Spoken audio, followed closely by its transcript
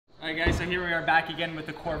Alright guys, so here we are back again with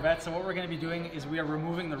the Corvette. So what we're going to be doing is we are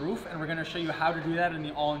removing the roof, and we're going to show you how to do that in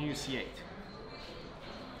the all-new C8.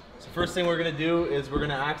 So first thing we're going to do is we're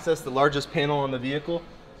going to access the largest panel on the vehicle.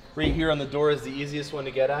 Right here on the door is the easiest one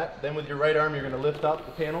to get at. Then with your right arm you're going to lift up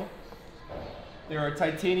the panel. There are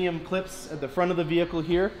titanium clips at the front of the vehicle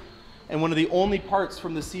here. And one of the only parts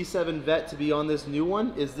from the C7 Vette to be on this new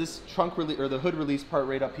one is this trunk release, or the hood release part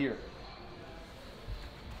right up here.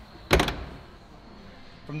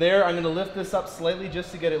 From there, I'm going to lift this up slightly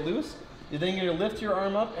just to get it loose. You're then going to lift your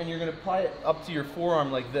arm up and you're going to apply it up to your forearm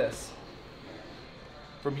like this.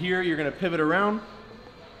 From here, you're going to pivot around,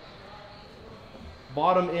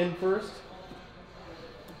 bottom in first.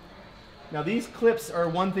 Now these clips are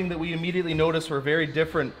one thing that we immediately noticed were very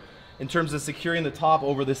different in terms of securing the top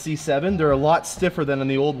over the C7. They're a lot stiffer than on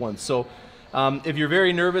the old ones. So if you're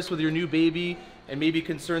very nervous with your new baby and maybe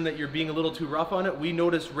concerned that you're being a little too rough on it, we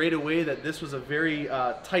noticed right away that this was a very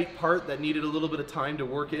tight part that needed a little bit of time to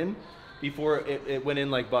work in before it went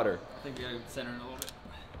in like butter. I think I can center it a little bit.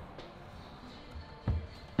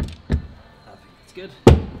 I think it's good.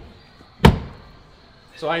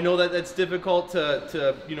 So I know that that's difficult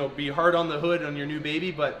to be hard on the hood on your new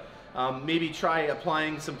baby, but maybe try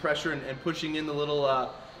applying some pressure and pushing in the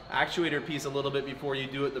little actuator piece a little bit before you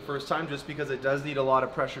do it the first time, just because it does need a lot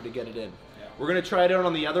of pressure to get it in. We're going to try it out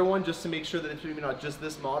on the other one just to make sure that it's maybe not just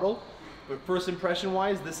this model, but first impression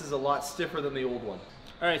wise, this is a lot stiffer than the old one.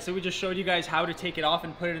 Alright, so we just showed you guys how to take it off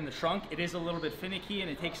and put it in the trunk. It is a little bit finicky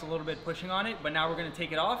and it takes a little bit pushing on it, but now we're going to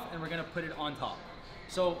take it off and we're going to put it on top.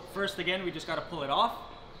 So first again, we just got to pull it off,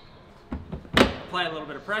 apply a little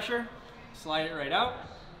bit of pressure, slide it right out.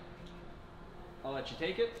 I'll let you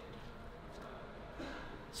take it.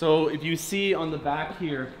 So if you see on the back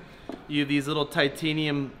here, you have these little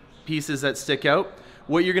titanium pieces that stick out.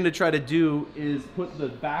 What you're going to try to do is put the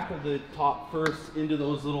back of the top first into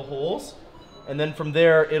those little holes, and then from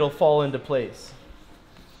there it'll fall into place.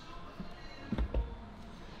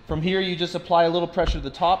 From here you just apply a little pressure to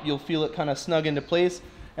the top, you'll feel it kind of snug into place,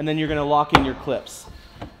 and then you're going to lock in your clips.